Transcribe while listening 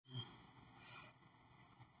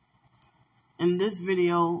In this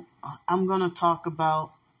video, I'm going to talk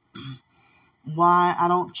about why I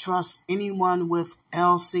don't trust anyone with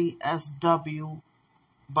LCSW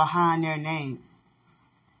behind their name.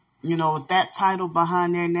 You know, with that title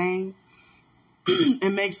behind their name,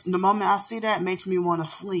 it makes, the moment I see that, it makes me want to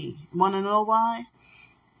flee. Want to know why?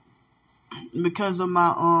 Because of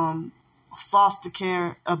my foster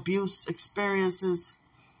care abuse experiences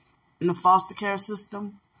in the foster care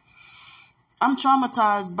system. I'm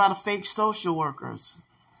traumatized by the fake social workers.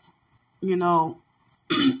 You know,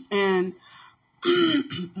 and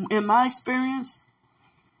in my experience,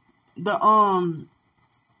 the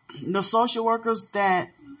social workers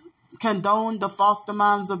that condoned the foster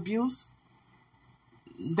mom's abuse,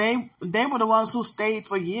 they were the ones who stayed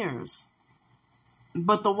for years.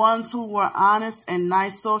 But the ones who were honest and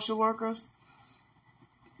nice social workers,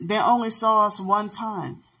 they only saw us one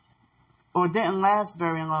time, or didn't last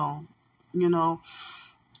very long, you know.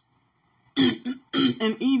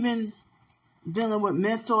 And even dealing with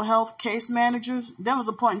mental health case managers, there was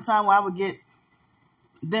a point in time where I would get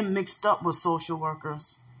them mixed up with social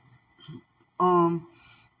workers.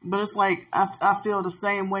 But it's like I feel the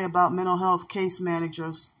same way about mental health case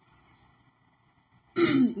managers.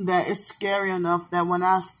 That it's scary enough that when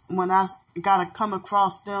I gotta come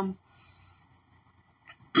across them,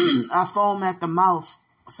 I foam at the mouth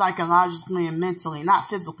psychologically and mentally, not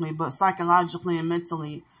physically, but psychologically and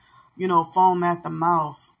mentally, you know, foam at the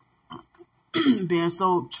mouth, being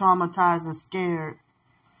so traumatized and scared.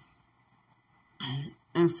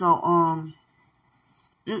 And so,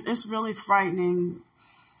 it's really frightening,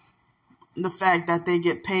 the fact that they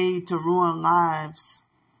get paid to ruin lives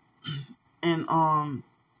and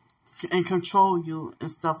control you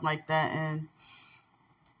and stuff like that. And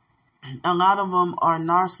a lot of them are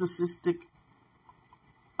narcissistic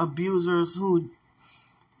abusers who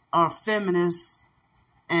are feminists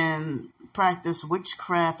and practice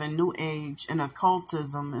witchcraft and new age and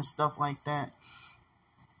occultism and stuff like that.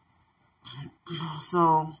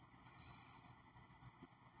 So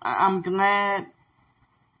I'm glad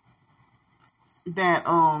that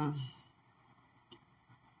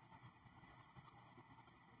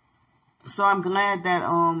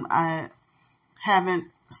I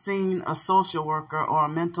haven't seen a social worker or a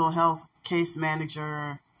mental health case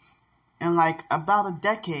manager in like about a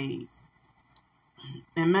decade.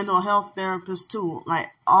 And mental health therapists too. Like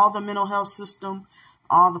all the mental health system,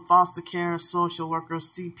 all the foster care, social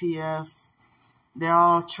workers, CPS, they're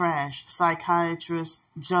all trash. Psychiatrists,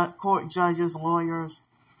 court judges, lawyers,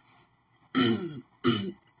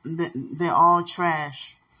 they're all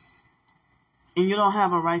trash. And you don't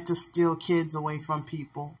have a right to steal kids away from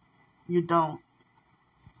people. You don't.